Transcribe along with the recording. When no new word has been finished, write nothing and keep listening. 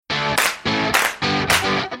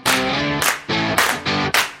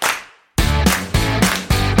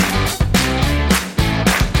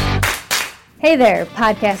Hey there,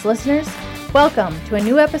 podcast listeners. Welcome to a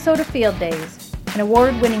new episode of Field Days, an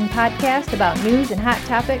award-winning podcast about news and hot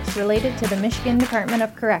topics related to the Michigan Department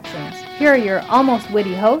of Corrections. Here are your almost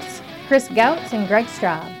witty hosts, Chris Gouts and Greg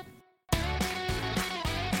Straub.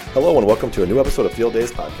 Hello and welcome to a new episode of Field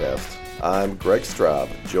Days podcast. I'm Greg Straub,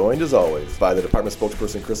 joined as always by the department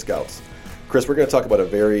spokesperson Chris Gouts. Chris, we're going to talk about a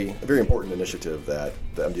very important initiative that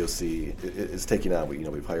the MDOC is taking on.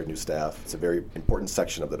 We've hired new staff. It's a very important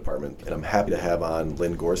section of the department, and I'm happy to have on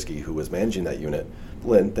Lynn Gorski, who is managing that unit.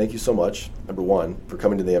 Lynn, thank you so much, number one, for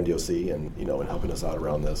coming to the MDOC and helping us out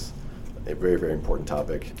around this. A very important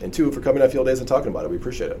topic. And two, for coming on Field Days and talking about it. We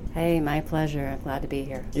appreciate it. Hey, my pleasure. I'm glad to be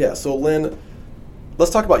here. Yeah, so Lynn,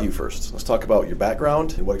 let's talk about you first. Let's talk about your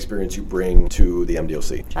background and what experience you bring to the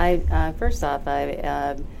MDOC. First off,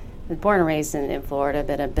 I was born and raised in Florida,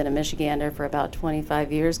 but I've been a Michigander for about 25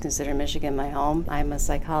 years, consider Michigan my home. I'm a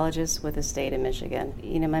psychologist with the state of Michigan.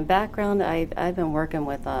 My background, I've been working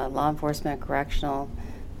with law enforcement, correctional,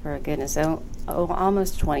 for goodness,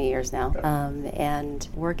 almost 20 years now, and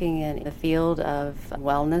working in the field of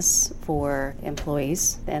wellness for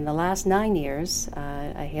employees. And the last 9 years,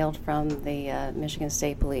 I hailed from the Michigan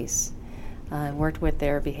State Police. I worked with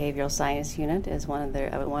their behavioral science unit as one of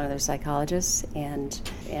their psychologists and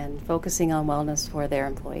focusing on wellness for their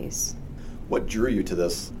employees. What drew you to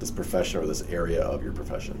this profession or this area of your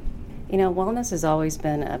profession? Wellness has always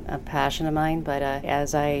been a passion of mine, but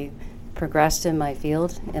as I progressed in my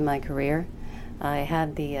field, in my career, I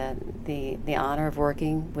had the honor of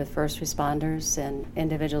working with first responders and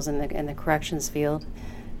individuals in the corrections field.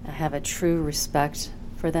 I have a true respect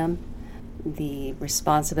for them, the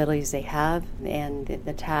responsibilities they have, and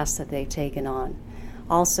the tasks that they've taken on.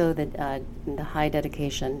 Also, the high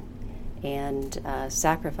dedication and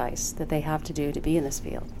sacrifice that they have to do to be in this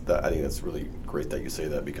field. I think that's really great that you say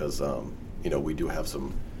that because, we do have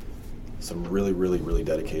some really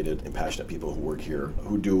dedicated and passionate people who work here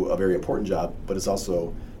who do a very important job, but it's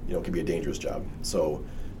also, can be a dangerous job. So,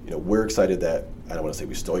 we're excited that, I don't want to say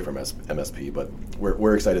we stole you from MSP, but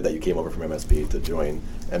we're excited that you came over from MSP to join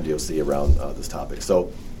MDOC around this topic.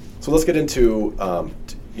 So let's get into,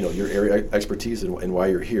 your area expertise and why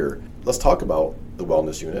you're here. Let's talk about the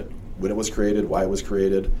wellness unit, when it was created, why it was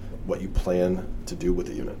created, what you plan to do with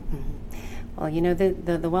the unit. Mm-hmm. Well,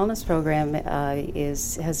 the wellness program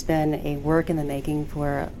has been a work in the making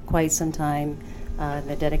for quite some time.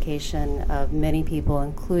 The dedication of many people,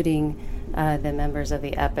 including the members of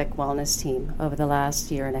the EPIC Wellness team over the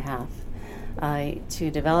last year and a half.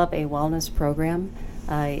 To develop a wellness program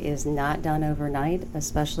is not done overnight,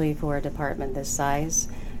 especially for a department this size,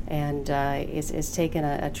 and it's taken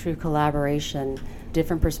a true collaboration,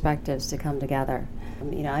 different perspectives to come together.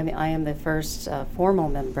 I am the first formal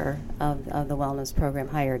member of the wellness program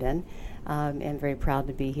hired in. I'm very proud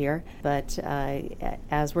to be here, but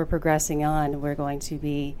as we're progressing on, we're going to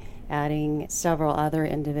be adding several other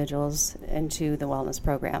individuals into the wellness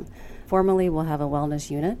program. Formally, we'll have a wellness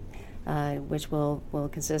unit, which will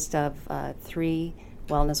consist of 3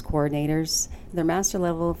 wellness coordinators. They're master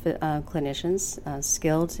level clinicians,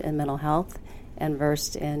 skilled in mental health and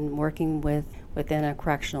versed in working within a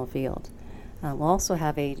correctional field. We'll also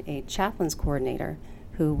have a chaplains coordinator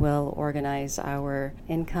who will organize our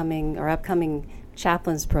upcoming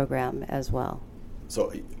chaplains program as well.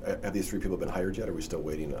 So have these 3 people been hired yet, or are we still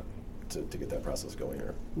waiting to get that process going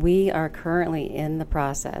here? We are currently in the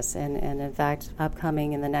process, and in fact,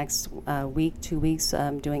 upcoming in the next week, 2 weeks,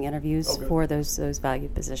 doing interviews for those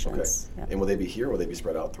valued positions. Okay. Yeah. And will they be here, or will they be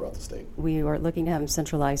spread out throughout the state? We are looking to have them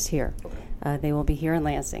centralized here. Okay. They will be here in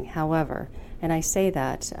Lansing. However, and I say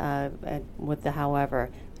that with the however,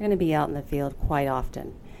 they're going to be out in the field quite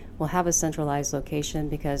often. We'll have a centralized location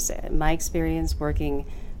because my experience working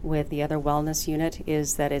with the other wellness unit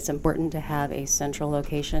is that it's important to have a central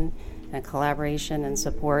location and collaboration and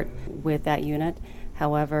support with that unit.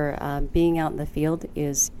 However, being out in the field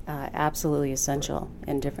is absolutely essential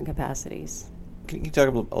in different capacities. Can you talk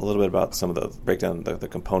a little bit about some of the breakdown, the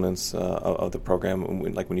components of the program?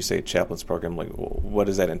 Like when you say chaplains program, like what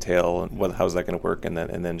does that entail, and how is that going to work? And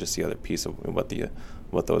then just the other piece of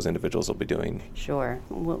what those individuals will be doing. Sure.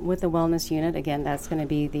 With the wellness unit, again, that's going to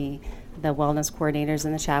be the wellness coordinators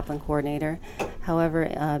and the chaplain coordinator. However,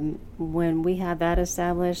 when we have that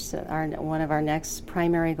established, one of our next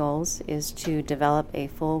primary goals is to develop a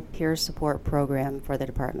full peer support program for the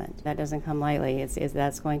department. That doesn't come lightly.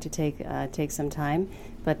 That's going to take some time,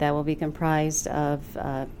 but that will be comprised of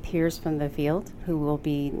peers from the field who will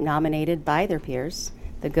be nominated by their peers,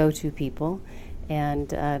 the go-to people, and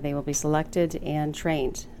they will be selected and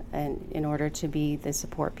trained in order to be the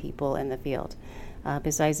support people in the field.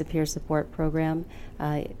 Besides the peer support program,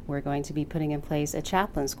 we're going to be putting in place a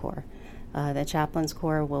chaplains corps. The chaplains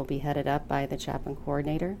corps will be headed up by the chaplain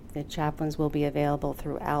coordinator. The chaplains will be available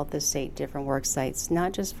throughout the state, different work sites,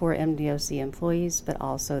 not just for MDOC employees, but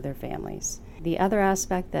also their families. The other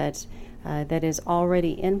aspect that is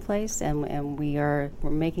already in place, and we're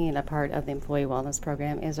making it a part of the employee wellness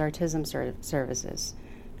program, is our TISM services,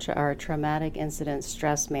 our traumatic incident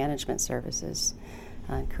stress management services.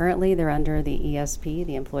 Currently, they're under the ESP,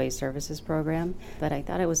 the Employee Services Program, but I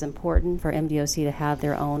thought it was important for MDOC to have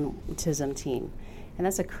their own TISM team. And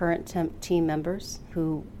that's a current team members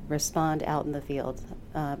who respond out in the field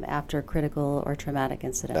after critical or traumatic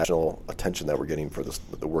incidents. National attention that we're getting for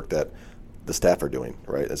the work that the staff are doing,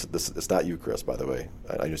 right? It's not you, Chris, by the way.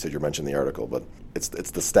 I just said you mentioned the article, but it's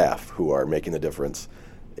the staff who are making the difference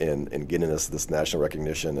in getting us this national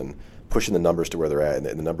recognition and pushing the numbers to where they're at, and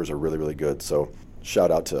the numbers are really, really good. So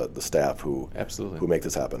shout out to the staff who make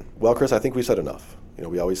this happen. Well, Chris, I think we said enough.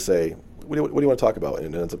 We always say, what do you want to talk about?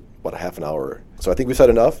 And it's about a half an hour. So I think we said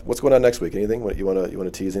enough. What's going on next week? Anything? You want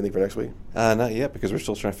to tease anything for next week? Not yet, because we're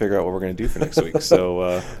still trying to figure out what we're going to do for next week.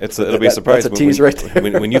 So it'll be a surprise. That's a tease right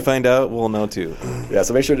there. When you find out, we'll know too. Yeah,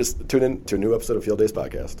 so make sure to tune in to a new episode of Field Days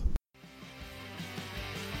Podcast.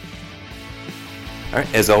 All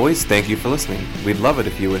right, as always, thank you for listening. We'd love it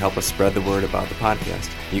if you would help us spread the word about the podcast.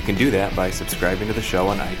 You can do that by subscribing to the show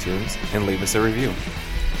on iTunes and leave us a review.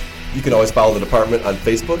 You can always follow the department on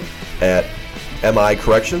Facebook at MI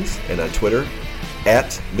Corrections and on Twitter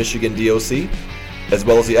at Michigan DOC, as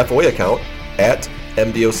well as the FOA account at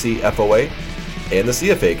MDOC FOA and the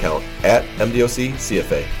CFA account at MDOC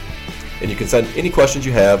CFA. And you can send any questions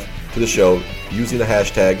you have to the show using the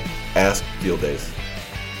hashtag AskFieldDays.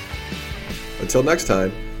 Until next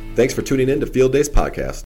time, thanks for tuning in to Field Days Podcast.